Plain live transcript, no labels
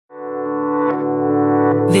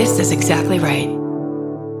This is exactly right.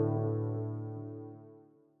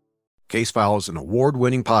 Case File is an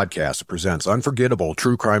award-winning podcast that presents unforgettable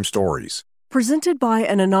true crime stories. Presented by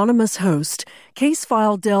an anonymous host, Case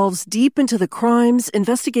File delves deep into the crimes,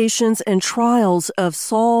 investigations, and trials of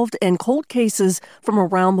solved and cold cases from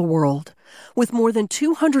around the world. With more than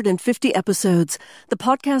 250 episodes, the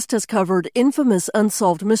podcast has covered infamous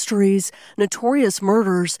unsolved mysteries, notorious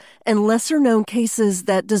murders, and lesser-known cases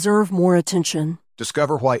that deserve more attention.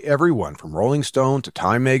 Discover why everyone from Rolling Stone to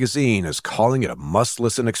Time Magazine is calling it a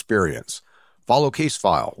must-listen experience. Follow Case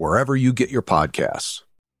File wherever you get your podcasts.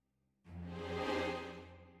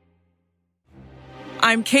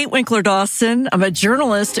 I'm Kate Winkler-Dawson. I'm a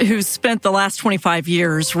journalist who's spent the last 25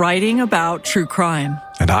 years writing about true crime.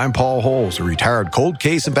 And I'm Paul Holes, a retired cold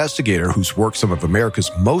case investigator who's worked some of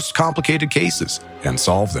America's most complicated cases and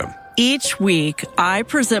solved them. Each week, I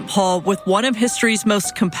present Paul with one of history's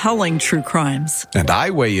most compelling true crimes. And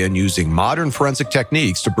I weigh in using modern forensic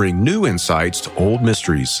techniques to bring new insights to old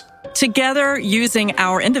mysteries. Together, using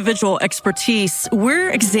our individual expertise,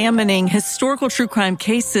 we're examining historical true crime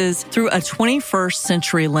cases through a 21st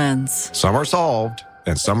century lens. Some are solved,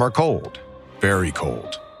 and some are cold. Very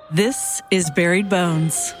cold. This is Buried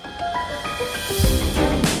Bones.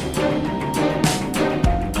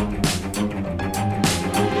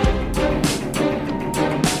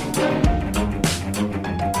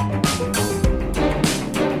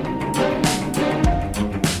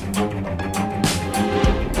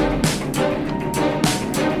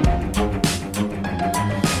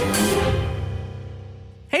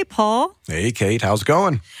 Hey, Paul. Hey, Kate. How's it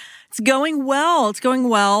going? It's going well. It's going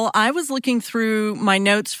well. I was looking through my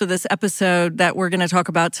notes for this episode that we're going to talk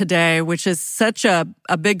about today, which is such a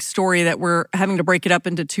big story that we're having to break it up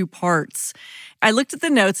into two parts. I looked at the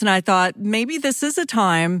notes and I thought maybe this is a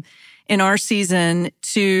time in our season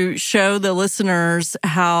to show the listeners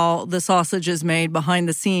how the sausage is made behind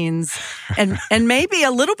the scenes and maybe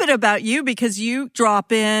a little bit about you because you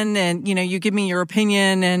drop in and, you give me your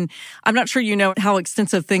opinion. And I'm not sure you know how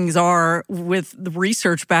extensive things are with the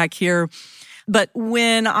research back here. But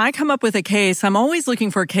when I come up with a case, I'm always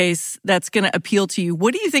looking for a case that's going to appeal to you.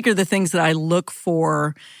 What do you think are the things that I look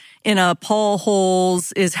for in a Paul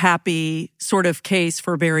Holes is happy sort of case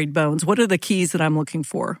for Buried Bones? What are the keys that I'm looking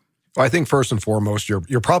for? Well, I think first and foremost,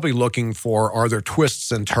 you're probably looking for, are there twists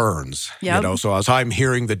and turns? Yep. So as I'm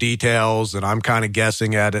hearing the details and I'm kind of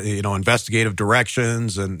guessing at, investigative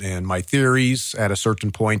directions and my theories at a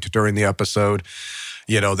certain point during the episode,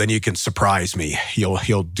 then you can surprise me.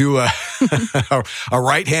 He'll do a a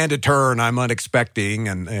right-handed turn I'm unexpecting,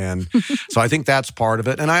 and so I think that's part of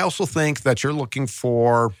it. And I also think that you're looking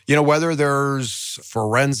for, whether there's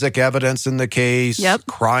forensic evidence in the case, yep,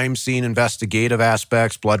 crime scene investigative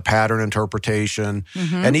aspects, blood pattern interpretation,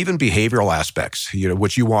 and even behavioral aspects,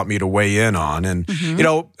 which you want me to weigh in on. And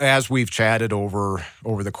as we've chatted over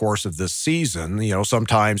the course of this season,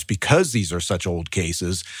 sometimes because these are such old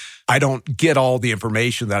cases, I don't get all the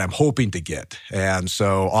information that I'm hoping to get. And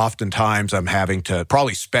so oftentimes I'm having to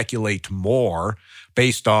probably speculate more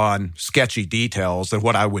based on sketchy details than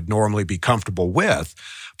what I would normally be comfortable with.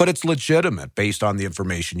 But it's legitimate based on the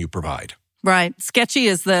information you provide. Right. Sketchy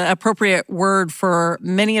is the appropriate word for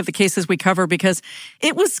many of the cases we cover because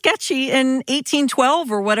it was sketchy in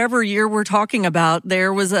 1812 or whatever year we're talking about.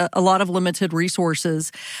 There was a lot of limited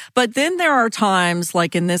resources. But then there are times,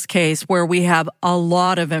 like in this case, where we have a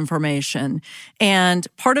lot of information. And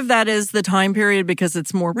part of that is the time period because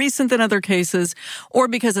it's more recent than other cases or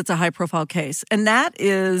because it's a high-profile case. And that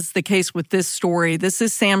is the case with this story. This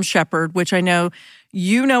is Sam Shepard, which I know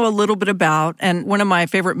you know a little bit about, and one of my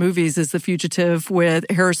favorite movies is The Fugitive with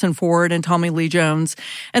Harrison Ford and Tommy Lee Jones.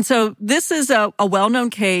 And so this is a well-known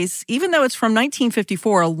case, even though it's from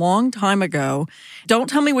 1954, a long time ago. Don't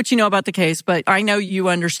tell me what you know about the case, but I know you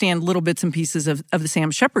understand little bits and pieces of the Sam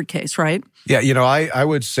Shepard case, right? Yeah, I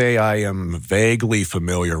would say I am vaguely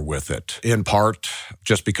familiar with it, in part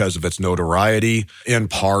just because of its notoriety, in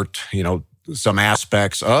part, some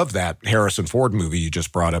aspects of that Harrison Ford movie you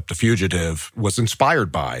just brought up, The Fugitive, was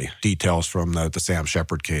inspired by details from the Sam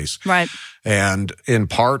Shepard case. Right. And in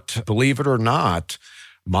part, believe it or not,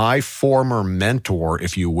 my former mentor,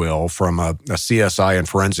 if you will, from a CSI and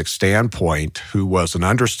forensic standpoint, who was an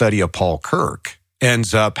understudy of Paul Kirk,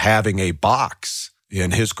 ends up having a box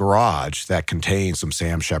in his garage that contains some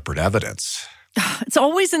Sam Shepard evidence. It's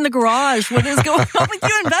always in the garage. What is going on with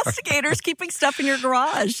you investigators keeping stuff in your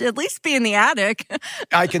garage? At least be in the attic.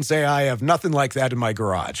 I can say I have nothing like that in my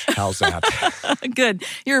garage. How's that? Good.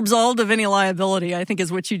 You're absolved of any liability, I think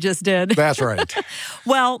is what you just did. That's right.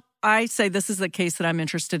 Well, I say this is the case that I'm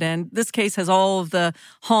interested in. This case has all of the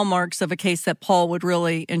hallmarks of a case that Paul would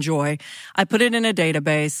really enjoy. I put it in a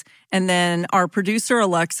database, and then our producer,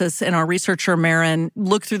 Alexis, and our researcher, Marin,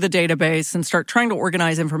 look through the database and start trying to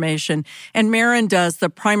organize information. And Marin does the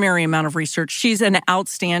primary amount of research. She's an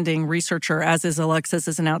outstanding researcher, as is Alexis,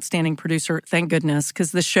 is an outstanding producer. Thank goodness,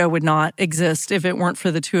 because this show would not exist if it weren't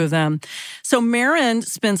for the two of them. So Marin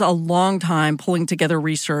spends a long time pulling together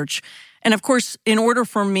research. And of course, in order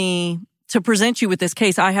for me to present you with this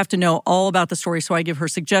case, I have to know all about the story. So I give her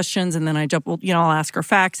suggestions, and then I'll ask her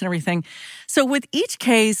facts and everything. So with each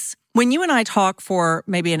case, when you and I talk for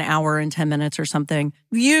maybe an hour and 10 minutes or something,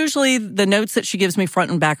 usually the notes that she gives me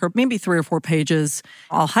front and back are maybe 3 or 4 pages.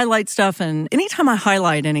 I'll highlight stuff, and anytime I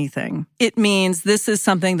highlight anything, it means this is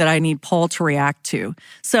something that I need Paul to react to.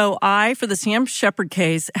 So I, for the Sam Shepard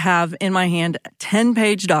case, have in my hand a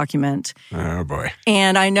 10-page document. Oh, boy.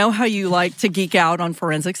 And I know how you like to geek out on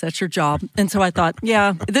forensics. That's your job. And so I thought,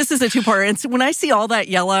 yeah, this is a 2-parter. And so when I see all that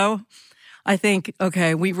yellow, I think,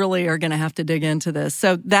 okay, we really are going to have to dig into this.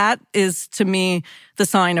 So that is, to me, the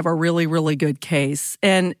sign of a really, really good case.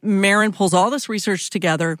 And Marin pulls all this research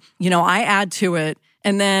together. I add to it.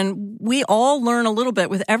 And then we all learn a little bit.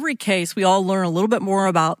 With every case, we all learn a little bit more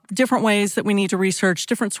about different ways that we need to research,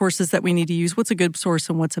 different sources that we need to use, what's a good source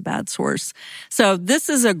and what's a bad source. So this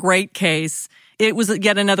is a great case. It was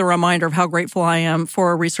yet another reminder of how grateful I am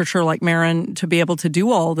for a researcher like Marin to be able to do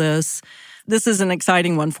all this. This is an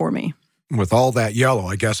exciting one for me. With all that yellow,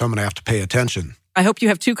 I guess I'm going to have to pay attention. I hope you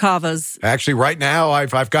have 2 kavas. Actually, right now,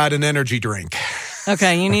 I've got an energy drink.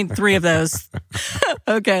 Okay, you need 3 of those.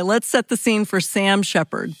 Okay, let's set the scene for Sam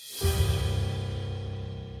Shepard.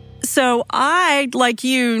 So I, like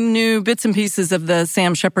you, knew bits and pieces of the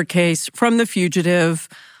Sam Shepard case from The Fugitive,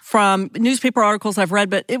 from newspaper articles I've read,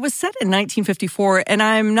 but it was set in 1954, and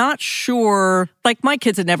I'm not sure, like my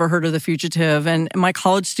kids had never heard of The Fugitive, and my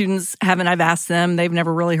college students haven't. I've asked them, they've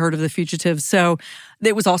never really heard of The Fugitive. So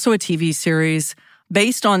it was also a TV series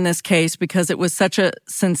based on this case because it was such a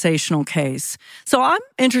sensational case. So I'm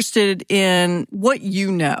interested in what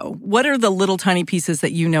you know. What are the little tiny pieces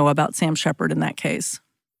that you know about Sam Shepard in that case?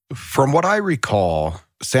 From what I recall,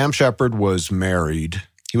 Sam Shepard was married.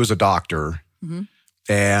 He was a doctor. Mm-hmm.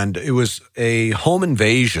 And it was a home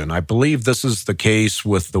invasion. I believe this is the case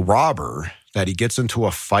with the robber that he gets into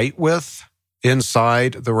a fight with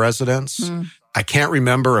inside the residence. Mm. I can't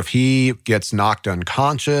remember if he gets knocked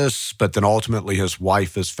unconscious, but then ultimately his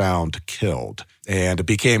wife is found killed. And it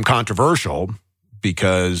became controversial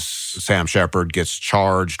because Sam Shepard gets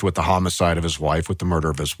charged with the homicide of his wife, with the murder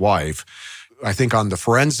of his wife. I think on the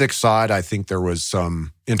forensic side, I think there was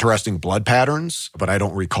some interesting blood patterns, but I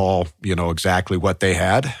don't recall, exactly what they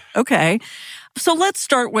had. Okay. So let's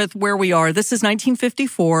start with where we are. This is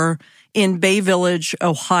 1954 in Bay Village,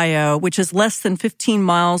 Ohio, which is less than 15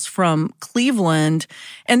 miles from Cleveland.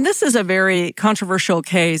 And this is a very controversial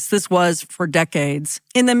case. This was for decades.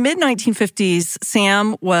 In the mid-1950s,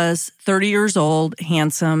 Sam was 30 years old,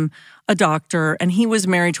 handsome, a doctor, and he was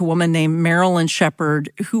married to a woman named Marilyn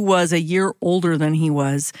Shepard, who was a year older than he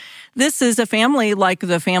was. This is a family like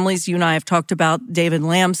the families you and I have talked about, David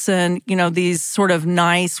Lamson, these sort of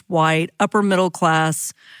nice, white, upper middle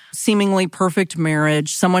class, seemingly perfect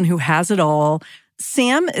marriage, someone who has it all.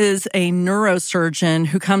 Sam is a neurosurgeon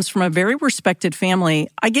who comes from a very respected family.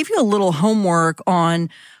 I gave you a little homework on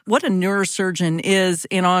what a neurosurgeon is,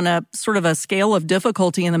 and on a sort of a scale of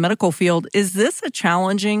difficulty in the medical field. Is this a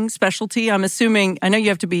challenging specialty? I'm assuming, I know you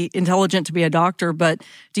have to be intelligent to be a doctor, but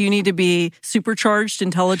do you need to be supercharged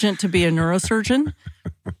intelligent to be a neurosurgeon?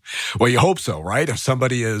 Well, you hope so, right? If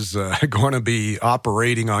somebody is going to be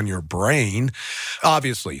operating on your brain,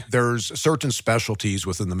 obviously, there's certain specialties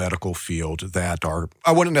within the medical field that are,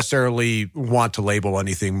 I wouldn't necessarily want to label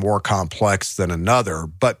anything more complex than another,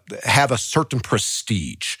 but have a certain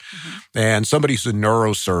prestige. Mm-hmm. And somebody who's a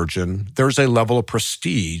neurosurgeon, there's a level of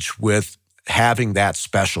prestige with having that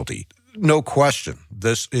specialty. No question.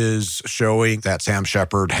 This is showing that Sam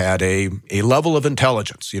Shepard had a level of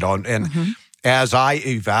intelligence, and mm-hmm. As I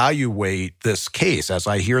evaluate this case, as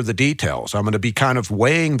I hear the details, I'm going to be kind of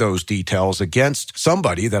weighing those details against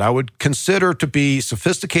somebody that I would consider to be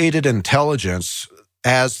sophisticated intelligence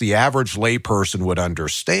as the average layperson would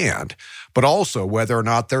understand, but also whether or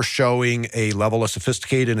not they're showing a level of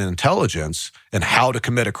sophisticated intelligence and how to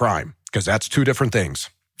commit a crime, because that's 2 different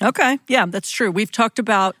things. Okay. Yeah, that's true. We've talked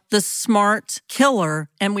about the smart killer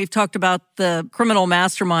and we've talked about the criminal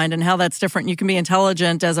mastermind and how that's different. You can be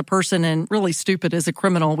intelligent as a person and really stupid as a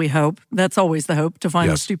criminal, we hope. That's always the hope, to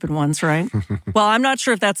find the stupid ones, right? Well, I'm not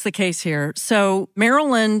sure if that's the case here. So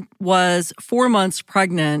Marilyn was 4 months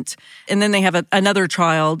pregnant, and then they have another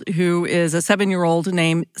child who is a 7-year-old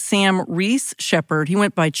named Sam Reese Shepard. He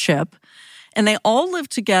went by Chip. And they all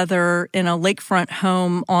lived together in a lakefront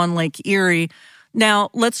home on Lake Erie. Now,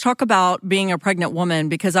 let's talk about being a pregnant woman,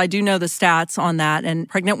 because I do know the stats on that, and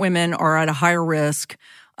pregnant women are at a higher risk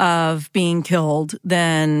of being killed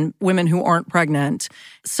than women who aren't pregnant.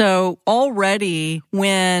 So already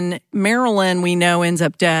when Marilyn, we know, ends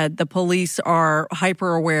up dead, the police are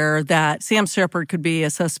hyper aware that Sam Shepard could be a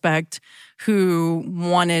suspect who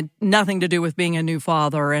wanted nothing to do with being a new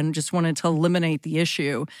father and just wanted to eliminate the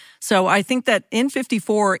issue. So I think that in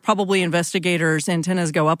 54, probably investigators'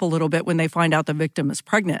 antennas go up a little bit when they find out the victim is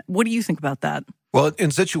pregnant. What do you think about that? Well, in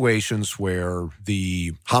situations where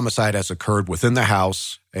the homicide has occurred within the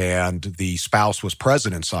house and the spouse was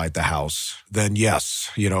present inside the house, then yes,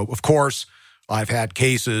 of course, I've had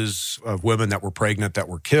cases of women that were pregnant that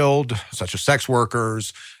were killed, such as sex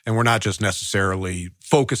workers, and we're not just necessarily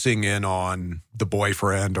focusing in on the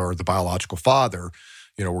boyfriend or the biological father.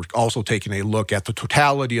 We're also taking a look at the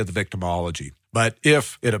totality of the victimology. But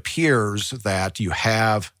if it appears that you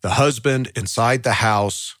have the husband inside the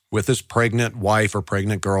house with his pregnant wife or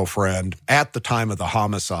pregnant girlfriend at the time of the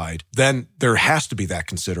homicide, then there has to be that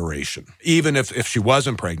consideration. Even if she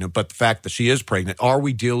wasn't pregnant, but the fact that she is pregnant, are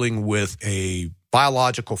we dealing with a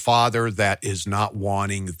biological father that is not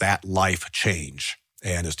wanting that life change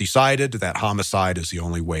and has decided that homicide is the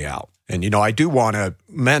only way out? And, I do want to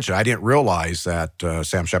mention, I didn't realize that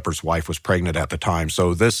Sam Shepard's wife was pregnant at the time.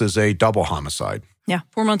 So this is a double homicide. Yeah,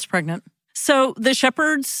 4 months pregnant. So the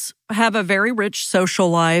Shepards have a very rich social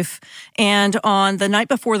life. And on the night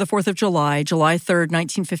before the 4th of July, July 3rd,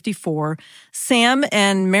 1954, Sam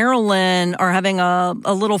and Marilyn are having a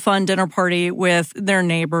little fun dinner party with their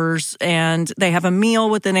neighbors. And they have a meal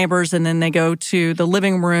with the neighbors. And then they go to the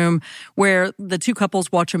living room where the two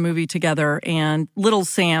couples watch a movie together. And little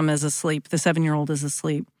Sam is asleep. The 7-year-old is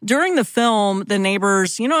asleep. During the film, the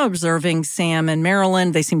neighbors, observing Sam and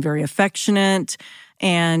Marilyn, they seem very affectionate.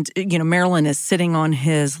 And, Marilyn is sitting on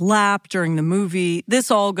his lap during the movie. This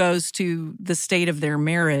all goes to the state of their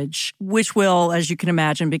marriage, which will, as you can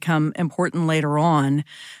imagine, become important later on.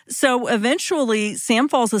 So eventually, Sam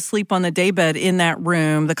falls asleep on the daybed in that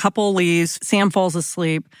room. The couple leaves. Sam falls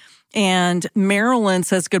asleep. And Marilyn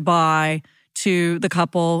says goodbye to the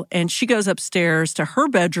couple, and she goes upstairs to her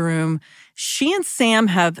bedroom. She and Sam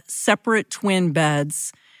have separate twin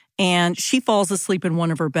beds. And she falls asleep in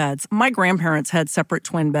one of her beds. My grandparents had separate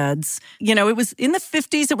twin beds. It was in the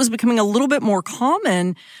 50s, it was becoming a little bit more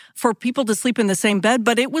common for people to sleep in the same bed,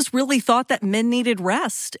 but it was really thought that men needed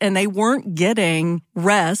rest, and they weren't getting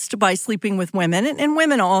rest by sleeping with women, and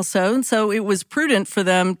women also. And so it was prudent for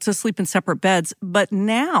them to sleep in separate beds. But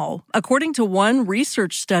now, according to one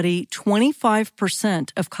research study,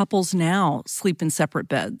 25% of couples now sleep in separate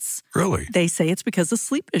beds. Really? They say it's because of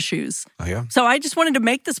sleep issues. Oh, yeah. So I just wanted to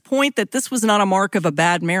make this point that this was not a mark of a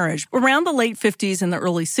bad marriage. Around the late 50s and the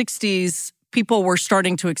early 60s, people were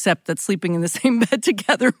starting to accept that sleeping in the same bed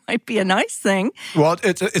together might be a nice thing. Well,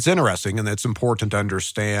 it's interesting, and it's important to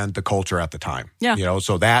understand the culture at the time. Yeah.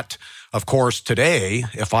 So that, of course, today,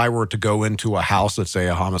 if I were to go into a house, let's say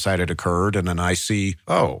a homicide had occurred, and then I see,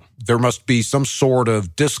 there must be some sort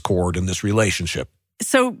of discord in this relationship.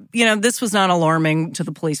 So, this was not alarming to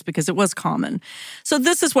the police because it was common. So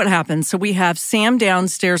this is what happened. So we have Sam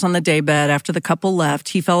downstairs on the daybed after the couple left.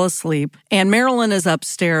 He fell asleep. And Marilyn is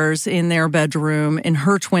upstairs in their bedroom in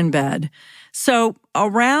her twin bed. So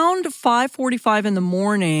around 5:45 in the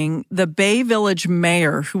morning, the Bay Village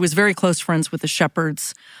mayor, who was very close friends with the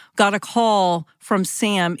Shepards, got a call from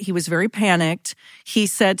Sam. He was very panicked. He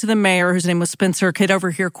said to the mayor, whose name was Spencer, "Get over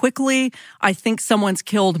here quickly. I think someone's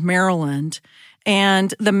killed Marilyn."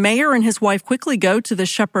 And the mayor and his wife quickly go to the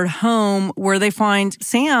Shepard home, where they find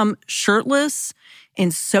Sam shirtless, in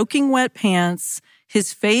soaking wet pants.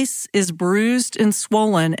 His face is bruised and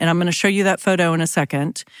swollen, and I'm going to show you that photo in a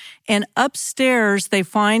second. And upstairs, they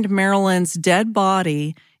find Marilyn's dead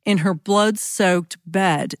body in her blood-soaked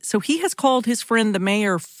bed. So he has called his friend the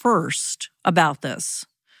mayor first about this.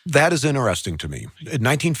 That is interesting to me. In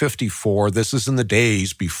 1954, this is in the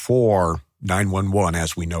days before 911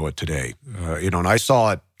 as we know it today. And I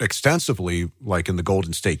saw it extensively, like in the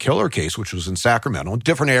Golden State Killer case, which was in Sacramento.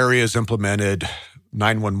 Different areas implemented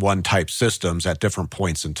 911 type systems at different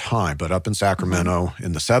points in time. But up in Sacramento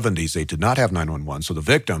in the 70s, they did not have 911. So the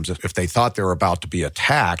victims, if they thought they were about to be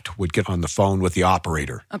attacked, would get on the phone with the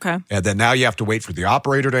operator. Okay. And then now you have to wait for the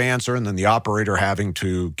operator to answer, and then the operator having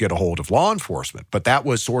to get a hold of law enforcement. But that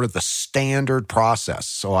was sort of the standard process.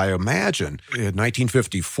 So I imagine in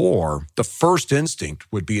 1954, the first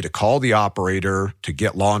instinct would be to call the operator to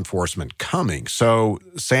get law enforcement coming. So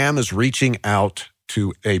Sam is reaching out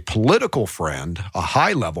to a political friend, a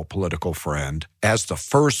high-level political friend, as the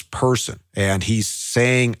first person. And he's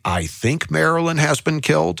saying, I think Marilyn has been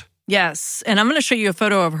killed. Yes, and I'm going to show you a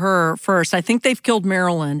photo of her first. I think they've killed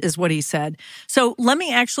Marilyn, is what he said. So let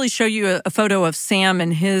me actually show you a photo of Sam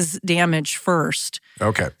and his damage first.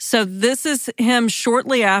 Okay. So this is him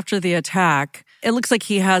shortly after the attack. It looks like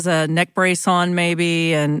he has a neck brace on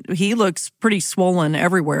maybe, and he looks pretty swollen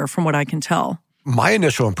everywhere from what I can tell. My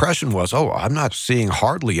initial impression was, I'm not seeing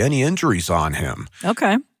hardly any injuries on him.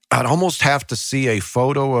 Okay. I'd almost have to see a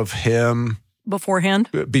photo of him beforehand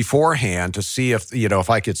to see if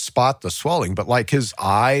I could spot the swelling. But like his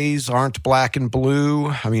eyes aren't black and blue.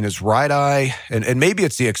 I mean, his right eye, and maybe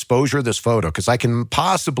it's the exposure of this photo, because I can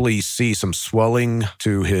possibly see some swelling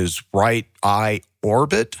to his right eye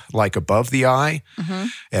orbit, like above the eye,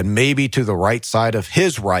 and maybe to the right side of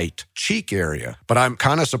his right cheek area. But I'm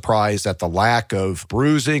kind of surprised at the lack of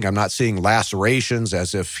bruising. I'm not seeing lacerations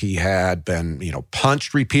as if he had been,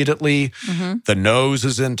 punched repeatedly. The nose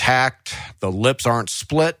is intact. The lips aren't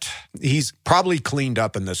split. He's probably cleaned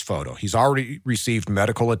up in this photo. He's already received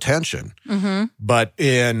medical attention. But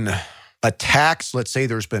in attacks, let's say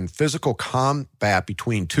there's been physical combat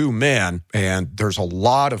between two men, and there's a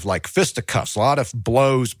lot of fisticuffs, a lot of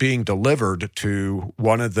blows being delivered to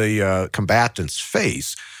one of the combatants'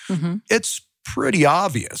 face. It's pretty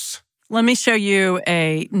obvious. Let me show you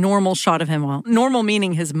a normal shot of him. Well, normal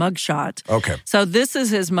meaning his mugshot. Okay. So this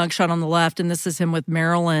is his mugshot on the left, and this is him with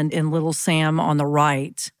Marilyn and little Sam on the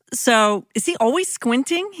right. So is he always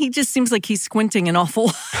squinting? He just seems like he's squinting an awful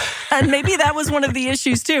lot. And maybe that was one of the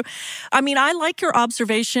issues too. I mean, I like your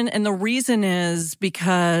observation. And the reason is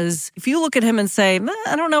because if you look at him and say,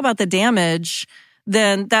 I don't know about the damage,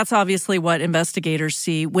 then that's obviously what investigators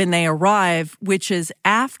see when they arrive, which is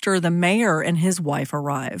after the mayor and his wife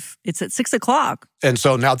arrive. It's at 6:00. And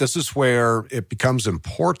so now this is where it becomes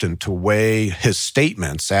important to weigh his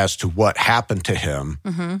statements as to what happened to him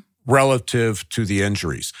relative to the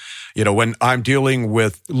injuries. When I'm dealing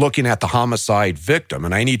with looking at the homicide victim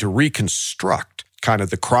and I need to reconstruct kind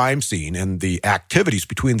of the crime scene and the activities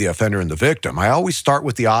between the offender and the victim, I always start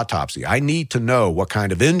with the autopsy. I need to know what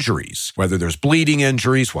kind of injuries, whether there's bleeding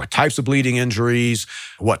injuries, what types of bleeding injuries,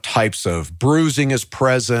 what types of bruising is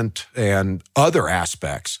present, and other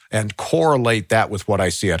aspects, and correlate that with what I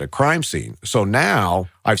see at a crime scene. So now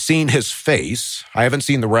I've seen his face. I haven't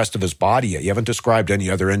seen the rest of his body yet. You haven't described any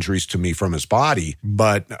other injuries to me from his body,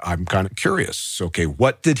 but I'm kind of curious. Okay,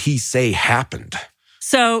 what did he say happened?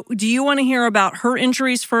 So do you want to hear about her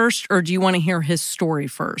injuries first, or do you want to hear his story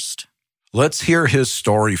first? Let's hear his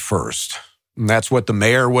story first. And that's what the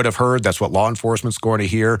mayor would have heard. That's what law enforcement's going to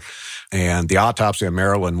hear. And the autopsy on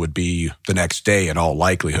Marilyn would be the next day in all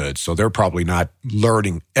likelihood. So they're probably not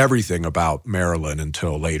learning everything about Marilyn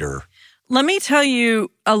until later. Let me tell you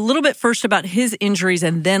a little bit first about his injuries,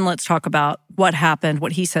 and then let's talk about what happened,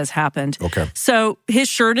 what he says happened. Okay. So his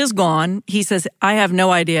shirt is gone. He says, I have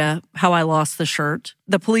no idea how I lost the shirt.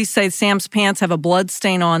 The police say Sam's pants have a blood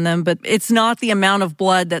stain on them, but it's not the amount of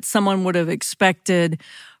blood that someone would have expected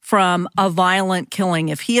from a violent killing.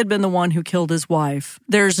 If he had been the one who killed his wife,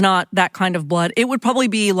 there's not that kind of blood. It would probably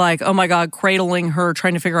be like, oh my God, cradling her,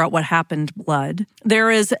 trying to figure out what happened blood. There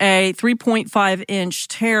is a 3.5-inch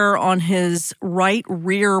tear on his right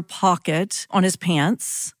rear pocket on his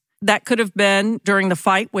pants. That could have been during the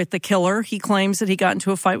fight with the killer. He claims that he got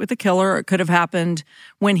into a fight with the killer. It could have happened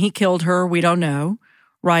when he killed her. We don't know,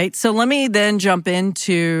 right? So let me then jump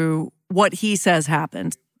into what he says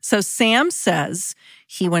happened. So Sam says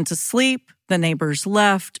he went to sleep, the neighbors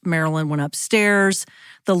left, Marilyn went upstairs,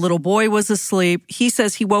 the little boy was asleep. He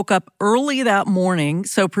says he woke up early that morning,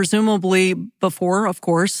 so presumably before, of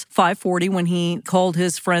course, 5:40 when he called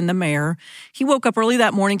his friend the mayor. He woke up early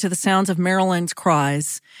that morning to the sounds of Marilyn's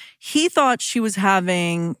cries. He thought she was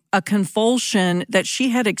having a convulsion that she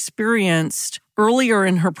had experienced earlier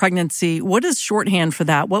in her pregnancy. What is shorthand for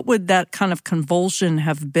that? What would that kind of convulsion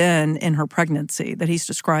have been in her pregnancy that he's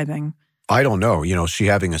describing? I don't know. Is she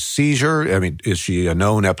having a seizure? I mean, is she a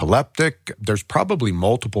known epileptic? There's probably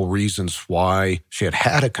multiple reasons why she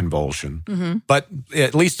had a convulsion. But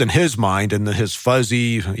at least in his mind, in his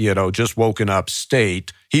fuzzy, just woken up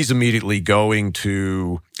state, he's immediately going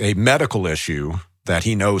to a medical issue that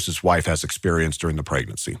he knows his wife has experienced during the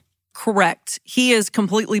pregnancy. Correct. He is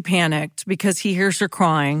completely panicked because he hears her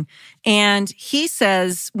crying. And he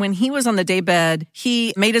says when he was on the daybed,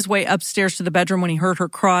 he made his way upstairs to the bedroom when he heard her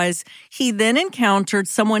cries. He then encountered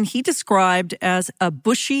someone he described as a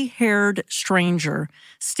bushy-haired stranger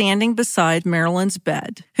standing beside Marilyn's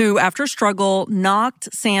bed, who, after a struggle, knocked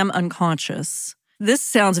Sam unconscious. This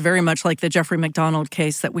sounds very much like the Jeffrey McDonald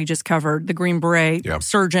case that we just covered, the Green Beret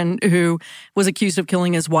surgeon who was accused of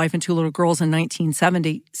killing his wife and two little girls in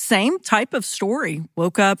 1970. Same type of story.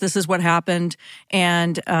 Woke up, this is what happened,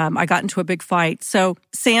 and I got into a big fight. So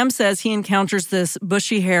Sam says he encounters this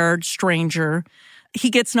bushy-haired stranger.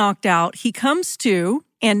 He gets knocked out. He comes to,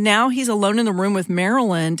 and now he's alone in the room with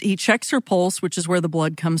Marilyn. He checks her pulse, which is where the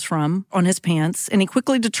blood comes from, on his pants, and he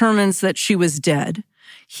quickly determines that she was dead.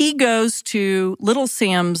 He goes to little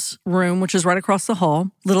Sam's room, which is right across the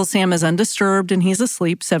hall. Little Sam is undisturbed and he's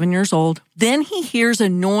asleep, 7 years old. Then he hears a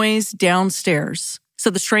noise downstairs. So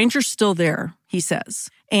the stranger's still there, he says.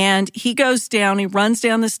 And he goes down, he runs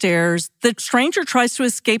down the stairs. The stranger tries to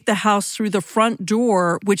escape the house through the front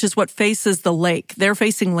door, which is what faces the lake. They're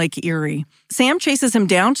facing Lake Erie. Sam chases him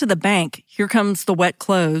down to the bank. Here comes the wet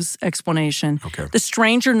clothes explanation. Okay. The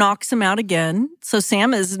stranger knocks him out again. So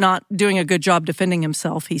Sam is not doing a good job defending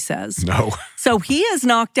himself, he says. No. So he is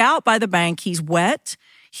knocked out by the bank. He's wet.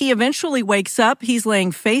 He eventually wakes up. He's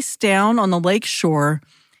laying face down on the lake shore.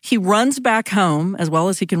 He runs back home, as well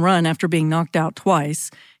as he can run after being knocked out twice.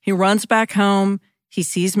 He runs back home. He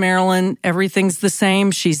sees Marilyn. Everything's the same.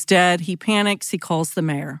 She's dead. He panics. He calls the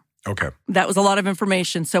mayor. Okay. That was a lot of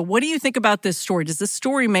information. So what do you think about this story? Does this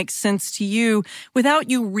story make sense to you without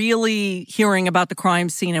you really hearing about the crime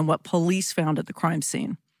scene and what police found at the crime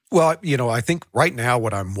scene? Well, I think right now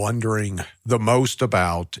what I'm wondering the most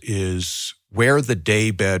about is where the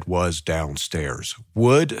daybed was downstairs.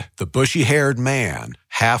 Would the bushy-haired man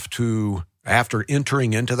have to, after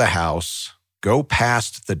entering into the house, go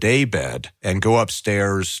past the daybed and go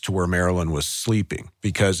upstairs to where Marilyn was sleeping?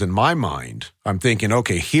 Because in my mind, I'm thinking,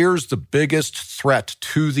 okay, here's the biggest threat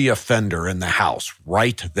to the offender in the house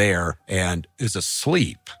right there and is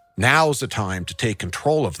asleep. Now's the time to take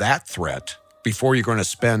control of that threat before you're going to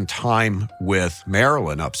spend time with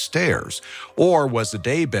Marilyn upstairs. Or was the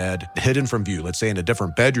daybed hidden from view, let's say in a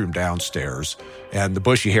different bedroom downstairs, and the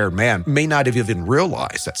bushy-haired man may not have even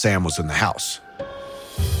realized that Sam was in the house?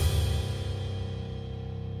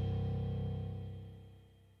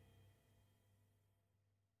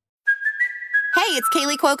 Hey, it's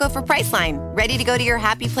Kaylee Cuoco for Priceline. Ready to go to your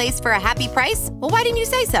happy place for a happy price? Well, why didn't you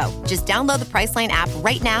say so? Just download the Priceline app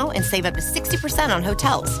right now and save up to 60% on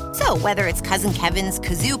hotels. So whether it's Cousin Kevin's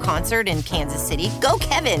Kazoo Concert in Kansas City, go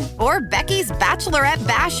Kevin, or Becky's Bachelorette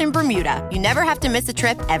Bash in Bermuda, you never have to miss a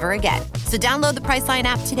trip ever again. So download the Priceline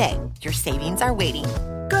app today. Your savings are waiting.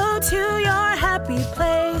 Go to your happy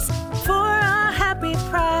place for a happy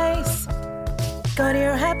price. Go to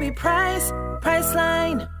your happy price,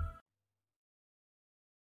 Priceline.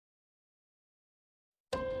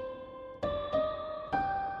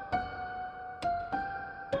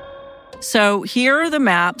 So here are the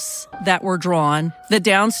maps that were drawn. The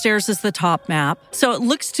downstairs is the top map. So it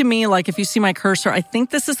looks to me like if you see my cursor, I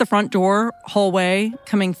think this is the front door hallway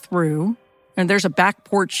coming through. And there's a back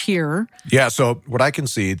porch here. Yeah, so what I can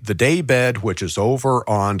see, the daybed, which is over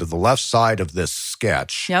on the left side of this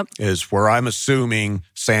sketch, is where I'm assuming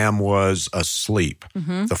Sam was asleep.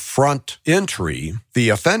 Mm-hmm. The front entry, the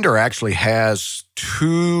offender actually has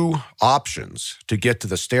two options to get to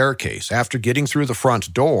the staircase. After getting through the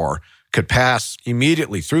front door, could pass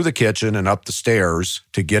immediately through the kitchen and up the stairs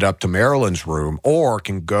to get up to Marilyn's room, or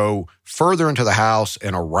can go further into the house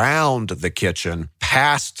and around the kitchen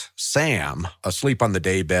past Sam, asleep on the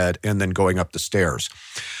daybed, and then going up the stairs.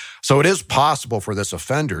 So it is possible for this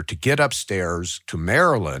offender to get upstairs to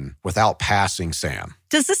Marilyn without passing Sam.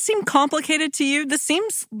 Does this seem complicated to you? This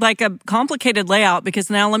seems like a complicated layout because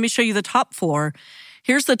now let me show you the top floor.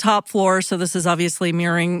 Here's the top floor, so this is obviously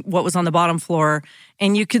mirroring what was on the bottom floor.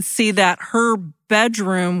 And you could see that her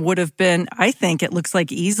bedroom would have been, I think it looks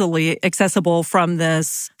like easily accessible from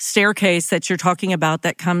this staircase that you're talking about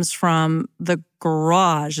that comes from the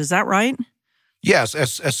garage. Is that right? Yes,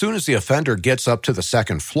 as soon as the offender gets up to the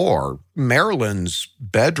second floor, Marilyn's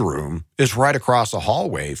bedroom is right across the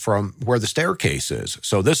hallway from where the staircase is.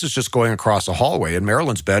 So this is just going across the hallway, and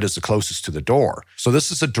Marilyn's bed is the closest to the door. So this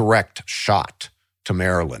is a direct shot to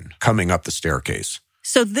Marilyn coming up the staircase.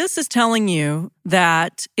 So this is telling you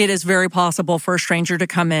that it is very possible for a stranger to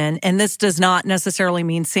come in, and this does not necessarily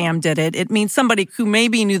mean Sam did it. It means somebody who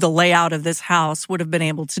maybe knew the layout of this house would have been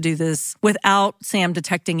able to do this without Sam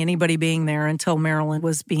detecting anybody being there until Marilyn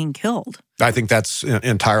was being killed. I think that's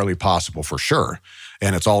entirely possible for sure.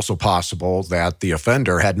 And it's also possible that the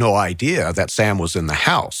offender had no idea that Sam was in the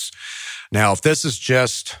house. Now, if this is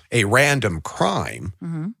just a random crime,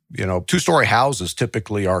 two-story houses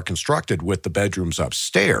typically are constructed with the bedrooms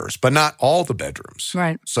upstairs, but not all the bedrooms.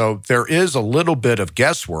 Right. So there is a little bit of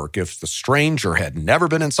guesswork if the stranger had never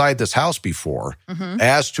been inside this house before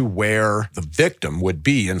as to where the victim would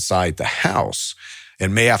be inside the house,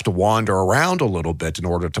 and may have to wander around a little bit in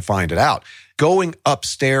order to find it out. Going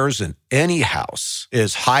upstairs in any house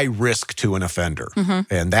is high risk to an offender.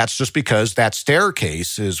 And that's just because that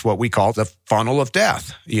staircase is what we call the funnel of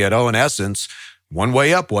death. In essence, one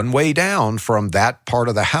way up, one way down from that part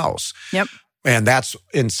of the house. Yep. And that's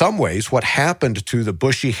in some ways what happened to the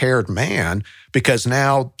bushy-haired man, because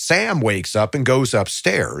now Sam wakes up and goes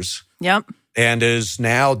upstairs. Yep. And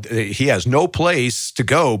he has no place to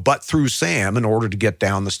go but through Sam in order to get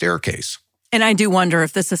down the staircase. And I do wonder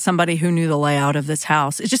if this is somebody who knew the layout of this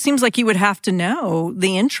house. It just seems like you would have to know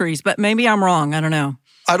the entries, but maybe I'm wrong. I don't know.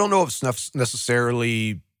 I don't know if it's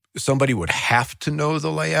necessarily somebody would have to know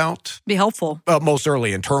the layout. Be helpful. Most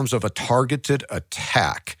certainly in terms of a targeted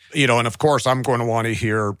attack. And of course, I'm going to want to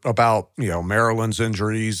hear about, Marilyn's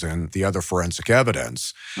injuries and the other forensic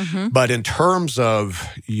evidence. But in terms of,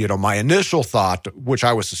 my initial thought, which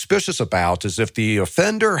I was suspicious about, is if the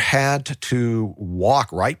offender had to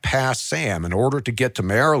walk right past Sam in order to get to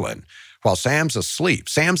Marilyn while Sam's asleep,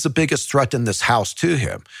 Sam's the biggest threat in this house to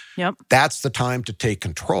him. Yep. That's the time to take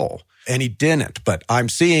control. And he didn't. But I'm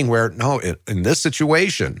seeing where, in this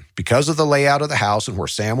situation, because of the layout of the house and where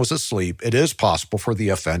Sam was asleep, it is possible for the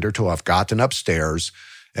offender to have gotten upstairs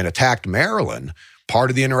and attacked Marilyn. Part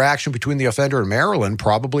of the interaction between the offender and Marilyn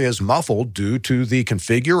probably is muffled due to the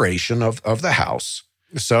configuration of the house.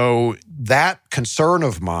 So that concern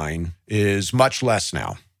of mine is much less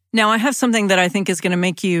now. Now, I have something that I think is going to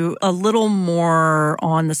make you a little more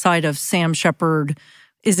on the side of Sam Shepard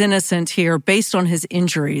is innocent here based on his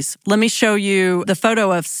injuries. Let me show you the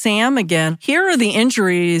photo of Sam again. Here are the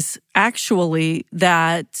injuries, actually,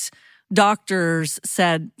 that doctors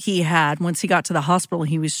said he had. Once he got to the hospital,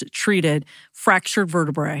 he was treated. Fractured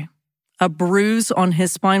vertebrae, a bruise on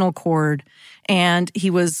his spinal cord, and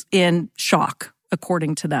he was in shock,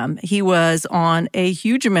 according to them. He was on a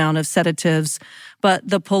huge amount of sedatives, but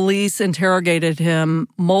the police interrogated him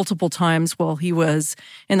multiple times while he was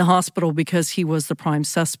in the hospital because he was the prime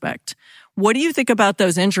suspect. What do you think about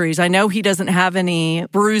those injuries? I know he doesn't have any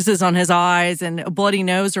bruises on his eyes and a bloody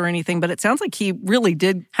nose or anything, but it sounds like he really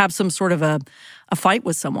did have some sort of a fight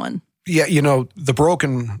with someone. Yeah, the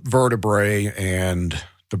broken vertebrae and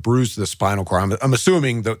the bruise to the spinal cord. I'm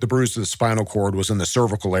assuming the bruise to the spinal cord was in the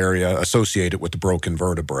cervical area associated with the broken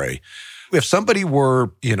vertebrae. If somebody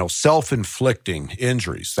were, self-inflicting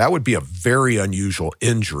injuries, that would be a very unusual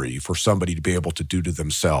injury for somebody to be able to do to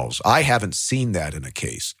themselves. I haven't seen that in a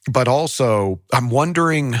case. But also, I'm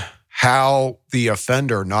wondering how the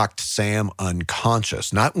offender knocked Sam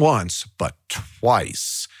unconscious. Not once, but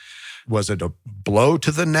twice. Was it a blow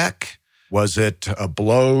to the neck? Was it a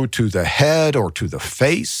blow to the head or to the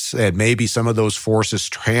face? And maybe some of those forces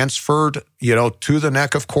transferred, to the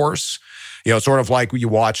neck, of course. Sort of like you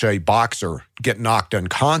watch a boxer get knocked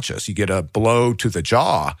unconscious. You get a blow to the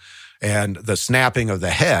jaw, and the snapping of the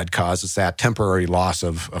head causes that temporary loss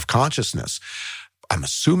of consciousness. I'm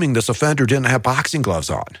assuming this offender didn't have boxing gloves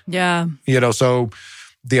on. Yeah. So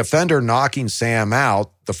the offender knocking Sam out,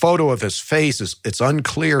 the photo of his face, it's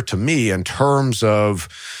unclear to me in terms of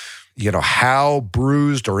how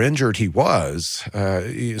bruised or injured he was.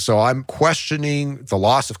 So I'm questioning the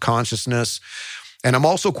loss of consciousness. And I'm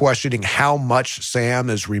also questioning how much Sam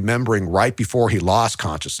is remembering right before he lost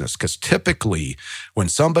consciousness. Because typically, when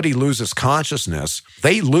somebody loses consciousness,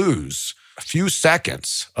 they lose a few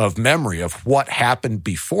seconds of memory of what happened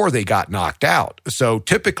before they got knocked out. So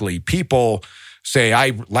typically, people say,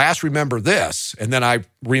 I last remember this, and then I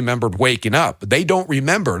remembered waking up. They don't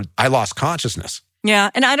remember I lost consciousness.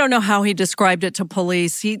 Yeah, and I don't know how he described it to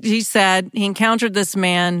police. He said he encountered this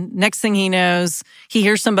man. Next thing he knows, he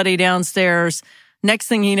hears somebody downstairs. Next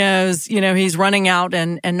thing he knows, he's running out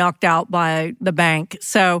and knocked out by the bank.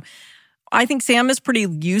 So I think Sam is pretty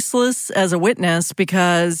useless as a witness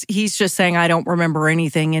because he's just saying, I don't remember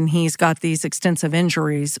anything, and he's got these extensive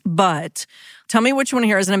injuries. But tell me what you want to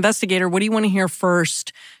hear. As an investigator, what do you want to hear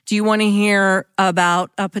first? Do you want to hear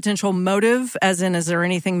about a potential motive, as in, is there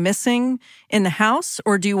anything missing in the house?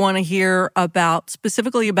 Or do you want to hear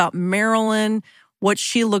specifically about Marilyn, what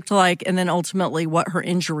she looked like, and then ultimately what her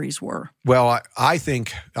injuries were? Well, I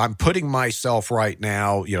think I'm putting myself right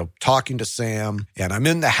now, talking to Sam, and I'm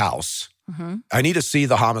in the house. Mm-hmm. I need to see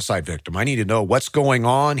the homicide victim. I need to know what's going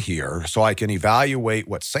on here so I can evaluate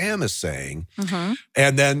what Sam is saying. Mm-hmm.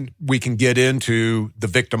 And then we can get into the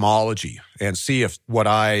victimology and see if what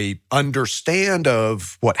I understand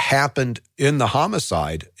of what happened in the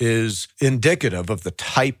homicide is indicative of the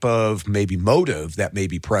type of maybe motive that may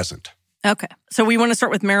be present. Okay. So we want to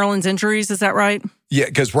start with Marilyn's injuries. Is that right? Yeah,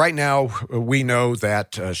 because right now we know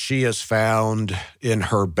that she is found in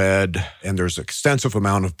her bed and there's an extensive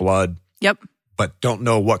amount of blood. Yep. But don't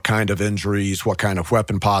know what kind of injuries, what kind of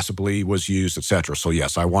weapon possibly was used, et cetera. So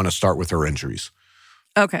yes, I want to start with her injuries.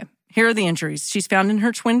 Okay. Here are the injuries. She's found in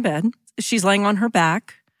her twin bed. She's laying on her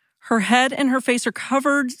back. Her head and her face are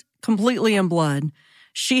covered completely in blood.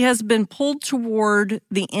 She has been pulled toward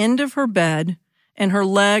the end of her bed, and her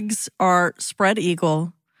legs are spread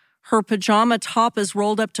eagle. Her pajama top is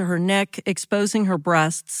rolled up to her neck, exposing her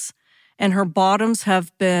breasts, and her bottoms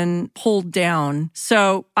have been pulled down.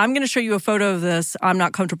 So I'm going to show you a photo of this. I'm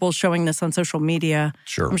not comfortable showing this on social media.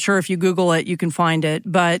 Sure. I'm sure if you Google it, you can find it.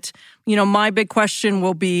 But, my big question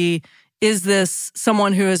will be, is this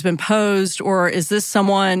someone who has been posed, or is this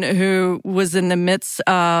someone who was in the midst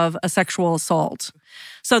of a sexual assault?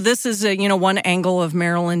 So this is, one angle of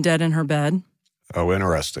Marilyn dead in her bed. Oh,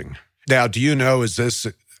 interesting. Now, do you know, is this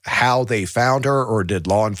how they found her, or did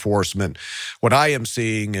law enforcement? What I am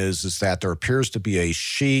seeing is that there appears to be a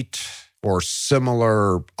sheet or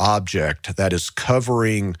similar object that is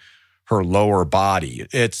covering her lower body.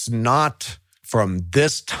 It's not from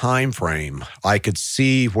this time frame. I could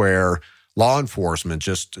see where law enforcement,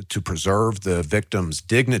 just to preserve the victim's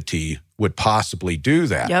dignity, would possibly do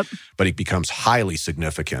that. Yep. But it becomes highly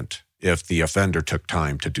significant if the offender took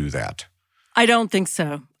time to do that. I don't think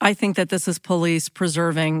so. I think that this is police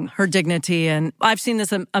preserving her dignity. And I've seen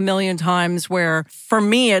this a million times where, for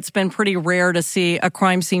me, it's been pretty rare to see a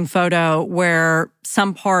crime scene photo where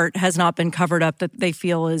some part has not been covered up that they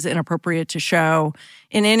feel is inappropriate to show.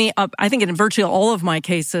 I think in virtually all of my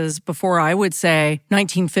cases before, I would say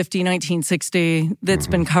 1950, 1960, that's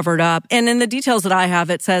been covered up. And in the details that I have,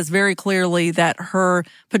 it says very clearly that her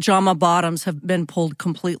pajama bottoms have been pulled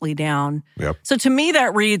completely down. Yep. So to me,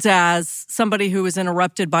 that reads as somebody who was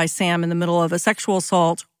interrupted by Sam in the middle of a sexual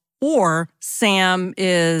assault, or Sam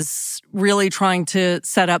is really trying to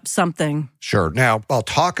set up something. Sure. Now, I'll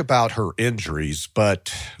talk about her injuries,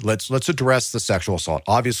 but let's address the sexual assault.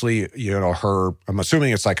 Obviously, I'm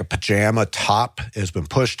assuming it's like a pajama top has been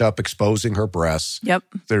pushed up, exposing her breasts. Yep.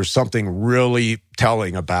 There's something really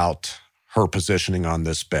telling about her positioning on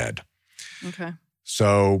this bed. Okay.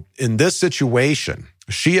 So in this situation,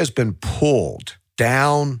 she has been pulled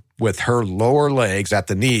down with her lower legs at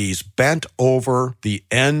the knees bent over the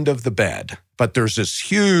end of the bed. But there's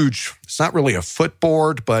this huge, it's not really a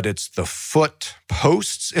footboard, but it's the foot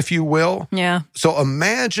posts, if you will. Yeah. So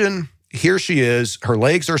imagine, here she is, her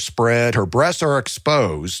legs are spread, her breasts are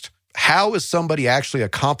exposed. How is somebody actually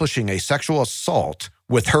accomplishing a sexual assault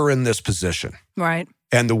with her in this position? Right.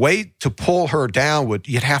 And the way to pull her down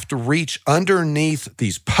you'd have to reach underneath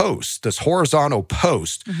these posts, this horizontal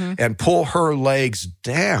post, and pull her legs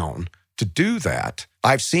down to do that.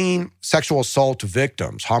 I've seen sexual assault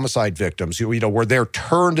victims, homicide victims, where they're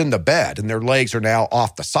turned in the bed and their legs are now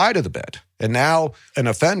off the side of the bed. And now an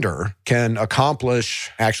offender can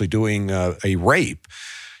accomplish actually doing a rape.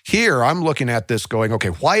 Here, I'm looking at this going, okay,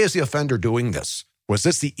 why is the offender doing this? Was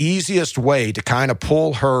this the easiest way to kind of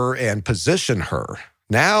pull her and position her?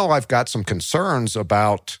 Now I've got some concerns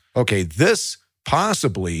about, okay, this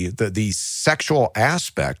possibly, the sexual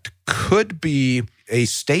aspect could be a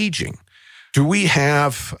staging. Do we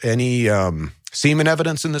have any semen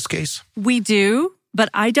evidence in this case? We do, but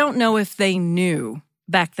I don't know if they knew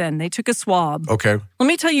back then. They took a swab. Okay. Let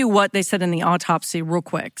me tell you what they said in the autopsy real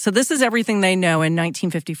quick. So this is everything they know in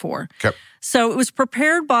 1954. Okay. So it was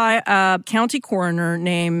prepared by a county coroner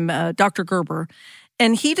named Dr. Gerber.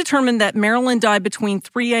 And he determined that Marilyn died between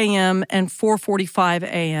 3 a.m. and 4:45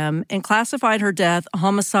 a.m. and classified her death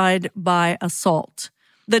homicide by assault.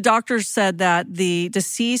 The doctors said that the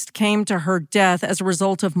deceased came to her death as a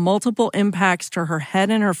result of multiple impacts to her head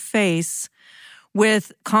and her face,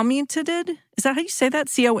 with comminuted. Is that how you say that?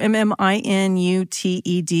 C-O-M-M-I-N-U-T-E-D?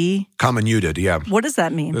 Comminuted, yeah. What does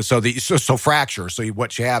that mean? So fractures. So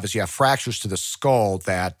what you have is you have fractures to the skull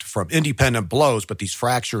that from independent blows, but these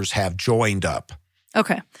fractures have joined up.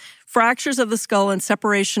 Okay. Fractures of the skull and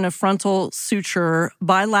separation of frontal suture,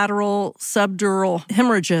 bilateral subdural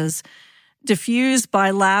hemorrhages, diffuse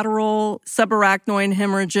bilateral subarachnoid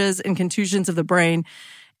hemorrhages, and contusions of the brain.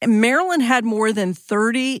 Marilyn had more than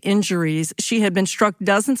 30 injuries. She had been struck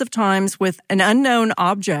dozens of times with an unknown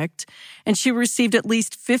object, and she received at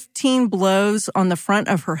least 15 blows on the front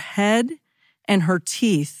of her head and her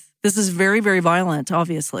teeth. This is very, very violent,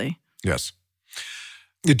 obviously. Yes.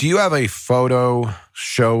 Do you have a photo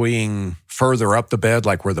showing further up the bed,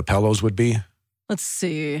 like where the pillows would be? Let's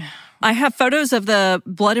see. I have photos of the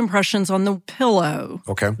blood impressions on the pillow.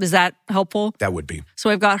 Okay. Is that helpful? That would be. So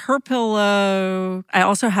I've got her pillow. I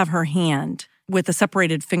also have her hand with a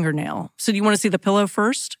separated fingernail. So do you want to see the pillow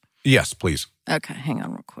first? Yes, please. Okay, hang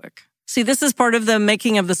on real quick. See, this is part of the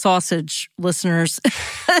making of the sausage, listeners.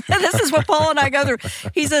 This is what Paul and I go through.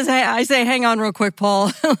 He says, hey, I say, hang on real quick,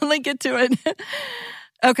 Paul. Let me get to it.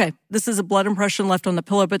 Okay, this is a blood impression left on the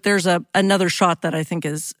pillow, but there's another shot that I think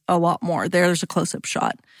is a lot more. There's a close-up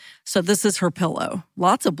shot. So this is her pillow.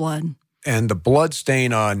 Lots of blood. And the blood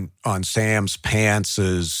stain on Sam's pants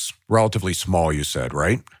is relatively small, you said,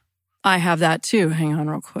 right? I have that too. Hang on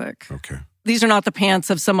real quick. Okay. These are not the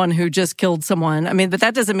pants of someone who just killed someone. I mean, but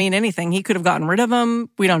that doesn't mean anything. He could have gotten rid of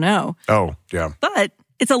them. We don't know. Oh, yeah. But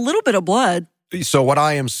it's a little bit of blood. So what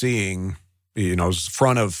I am seeing,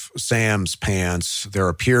 front of Sam's pants, there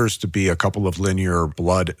appears to be a couple of linear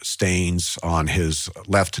blood stains on his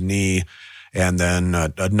left knee, and then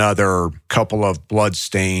another couple of blood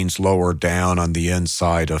stains lower down on the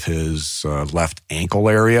inside of his left ankle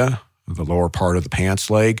area, the lower part of the pants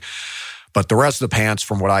leg. But the rest of the pants,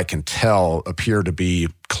 from what I can tell, appear to be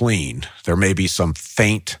clean. There may be some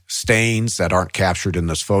faint stains that aren't captured in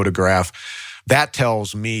this photograph. That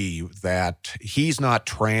tells me that he's not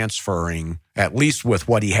transferring, at least with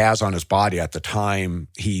what he has on his body at the time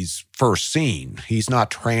he's first seen, he's not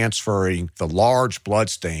transferring the large blood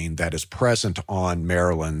stain that is present on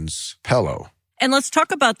Marilyn's pillow. And let's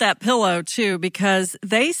talk about that pillow too, because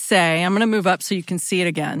they say, I'm going to move up so you can see it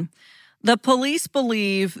again. The police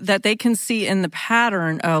believe that they can see in the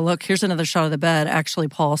pattern. Oh, look, here's another shot of the bed. Actually,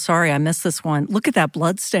 Paul, sorry, I missed this one. Look at that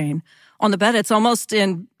blood stain on the bed. It's almost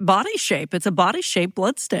in body shape. It's a body-shaped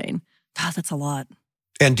blood stain. God, that's a lot.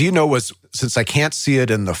 And do you know, since I can't see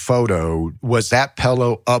it in the photo, was that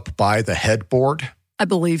pillow up by the headboard? I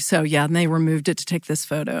believe so, yeah. And they removed it to take this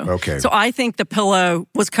photo. Okay. So I think the pillow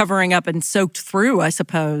was covering up and soaked through, I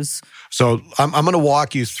suppose. So I'm going to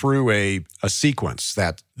walk you through a sequence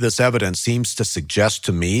that this evidence seems to suggest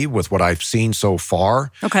to me with what I've seen so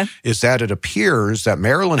far. Okay. Is that it appears that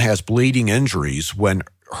Marilyn has bleeding injuries when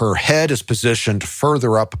her head is positioned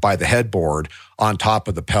further up by the headboard on top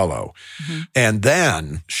of the pillow. Mm-hmm. And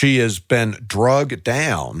then she has been drugged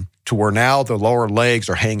down to where now the lower legs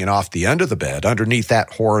are hanging off the end of the bed underneath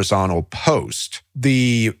that horizontal post.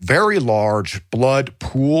 The very large blood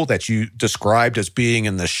pool that you described as being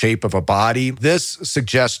in the shape of a body, this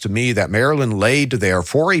suggests to me that Marilyn laid there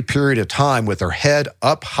for a period of time with her head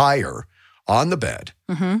up higher on the bed.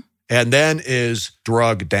 Mm-hmm. And then is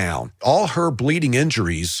drugged down. All her bleeding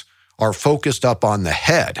injuries are focused up on the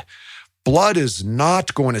head. Blood is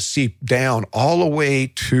not going to seep down all the way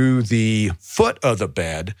to the foot of the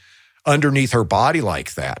bed underneath her body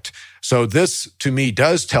like that. So this, to me,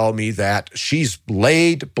 does tell me that she's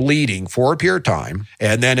laid bleeding for a period of time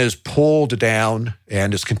and then is pulled down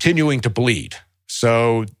and is continuing to bleed.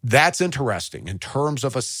 So that's interesting in terms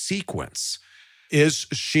of a sequence. Is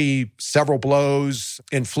she several blows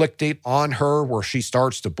inflicted on her where she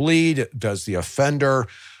starts to bleed? Does the offender,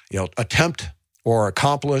 attempt or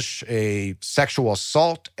accomplish a sexual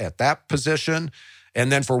assault at that position,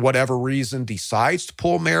 and then for whatever reason decides to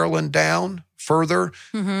pull Marilyn down further?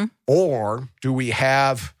 Mm-hmm. Or do we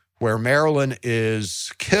have where Marilyn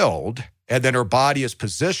is killed and then her body is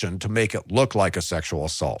positioned to make it look like a sexual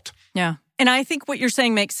assault? Yeah. And I think what you're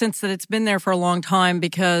saying makes sense that it's been there for a long time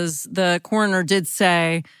because the coroner did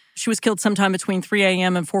say she was killed sometime between 3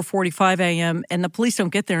 a.m. and 4:45 a.m. and the police don't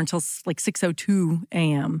get there until like 6:02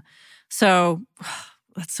 a.m. So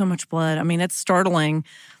that's so much blood. I mean, it's startling.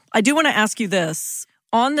 I do want to ask you this.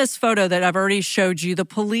 On this photo that I've already showed you, the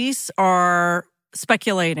police are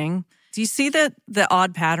speculating. Do you see the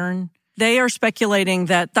odd pattern? They are speculating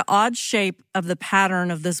that the odd shape of the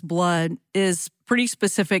pattern of this blood is pretty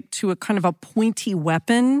specific to a kind of a pointy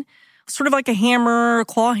weapon, sort of like a hammer, a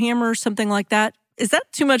claw hammer, something like that. Is that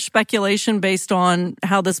too much speculation based on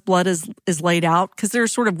how this blood is laid out? Because there are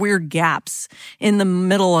sort of weird gaps in the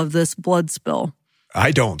middle of this blood spill.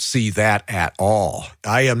 I don't see that at all.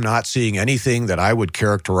 I am not seeing anything that I would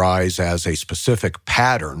characterize as a specific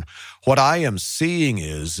pattern. What I am seeing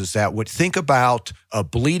is that think about a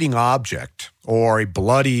bleeding object or a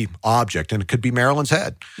bloody object, and it could be Marilyn's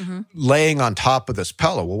head, laying on top of this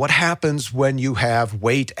pillow. Well, what happens when you have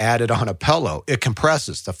weight added on a pillow? It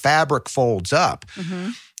compresses. The fabric folds up.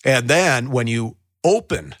 And then when you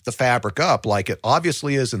open the fabric up, like it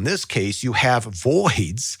obviously is in this case, you have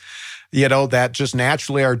voids that just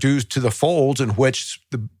naturally are due to the folds in which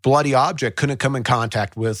the bloody object couldn't come in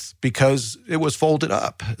contact with because it was folded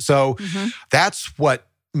up. So that's what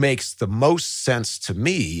makes the most sense to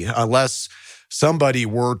me, unless somebody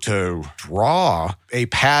were to draw a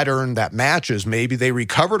pattern that matches. Maybe they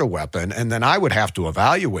recovered a weapon, and then I would have to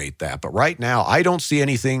evaluate that. But right now, I don't see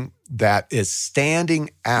anything that is standing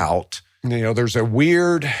out. There's a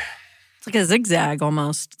weird... It's like a zigzag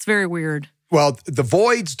almost. It's very weird. Well, the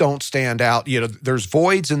voids don't stand out. There's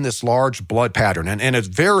voids in this large blood pattern, and it's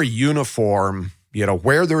very uniform.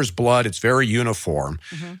 Where there's blood, it's very uniform.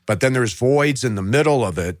 But then there's voids in the middle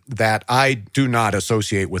of it that I do not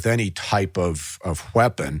associate with any type of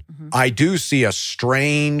weapon. I do see a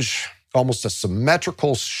strange, almost a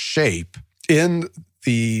symmetrical shape in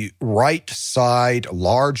the right side,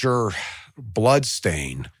 larger blood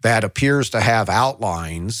stain that appears to have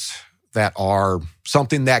outlines that are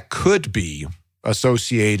something that could be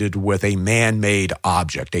associated with a man-made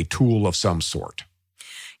object, a tool of some sort.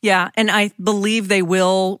 Yeah, and I believe they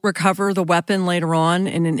will recover the weapon later on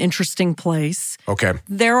in an interesting place. Okay.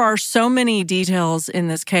 There are so many details in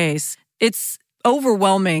this case. It's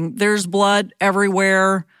overwhelming. There's blood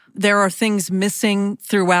everywhere. There are things missing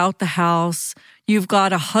throughout the house. You've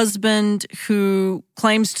got a husband who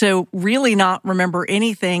claims to really not remember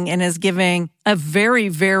anything and is giving a very,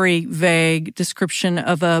 very vague description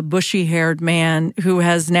of a bushy-haired man who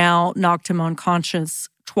has now knocked him unconscious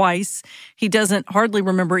twice. He doesn't hardly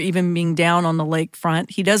remember even being down on the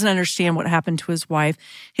lakefront. He doesn't understand what happened to his wife.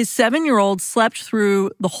 His 7-year-old slept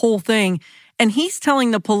through the whole thing, and he's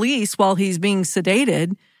telling the police while he's being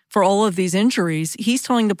sedated for all of these injuries, he's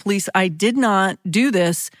telling the police, I did not do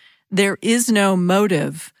this. There is no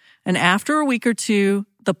motive. And after a week or two,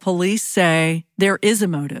 the police say there is a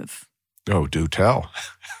motive. Oh, do tell.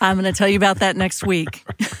 I'm going to tell you about that next week.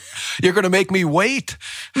 You're going to make me wait.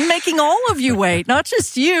 I'm making all of you wait, not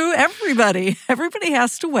just you, everybody. Everybody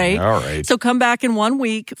has to wait. All right. So come back in 1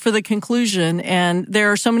 week for the conclusion. And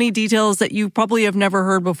there are so many details that you probably have never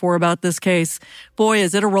heard before about this case. Boy,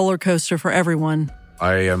 is it a roller coaster for everyone.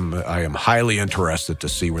 I am highly interested to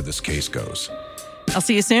see where this case goes. I'll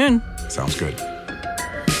see you soon. Sounds good.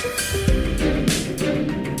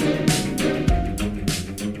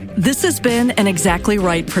 This has been an Exactly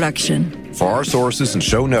Right production. For our sources and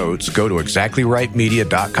show notes, go to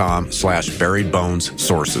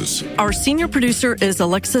exactlyrightmedia.com/buriedbonessources. Our senior producer is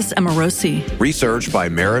Alexis Amorosi. Research by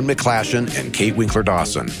Marin McClashen and Kate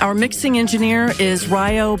Winkler-Dawson. Our mixing engineer is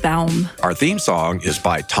Ryo Baum. Our theme song is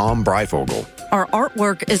by Tom Breifogel. Our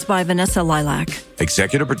artwork is by Vanessa Lilac.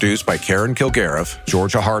 Executive produced by Karen Kilgariff,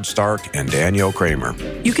 Georgia Hardstark, and Danielle Kramer.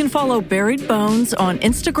 You can follow Buried Bones on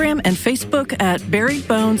Instagram and Facebook at Buried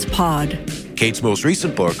Bones Pod. Kate's most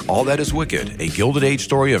recent book, All That Is Wicked, A Gilded Age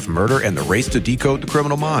Story of Murder and the Race to Decode the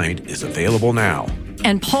Criminal Mind, is available now.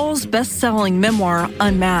 And Paul's best-selling memoir,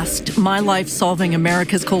 Unmasked, My Life Solving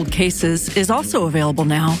America's Cold Cases, is also available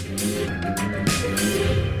now.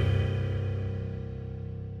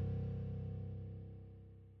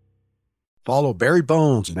 Follow Buried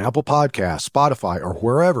Bones on Apple Podcasts, Spotify, or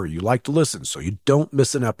wherever you like to listen so you don't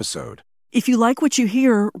miss an episode. If you like what you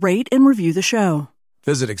hear, rate and review the show.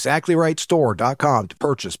 Visit exactlyrightstore.com to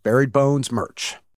purchase Buried Bones merch.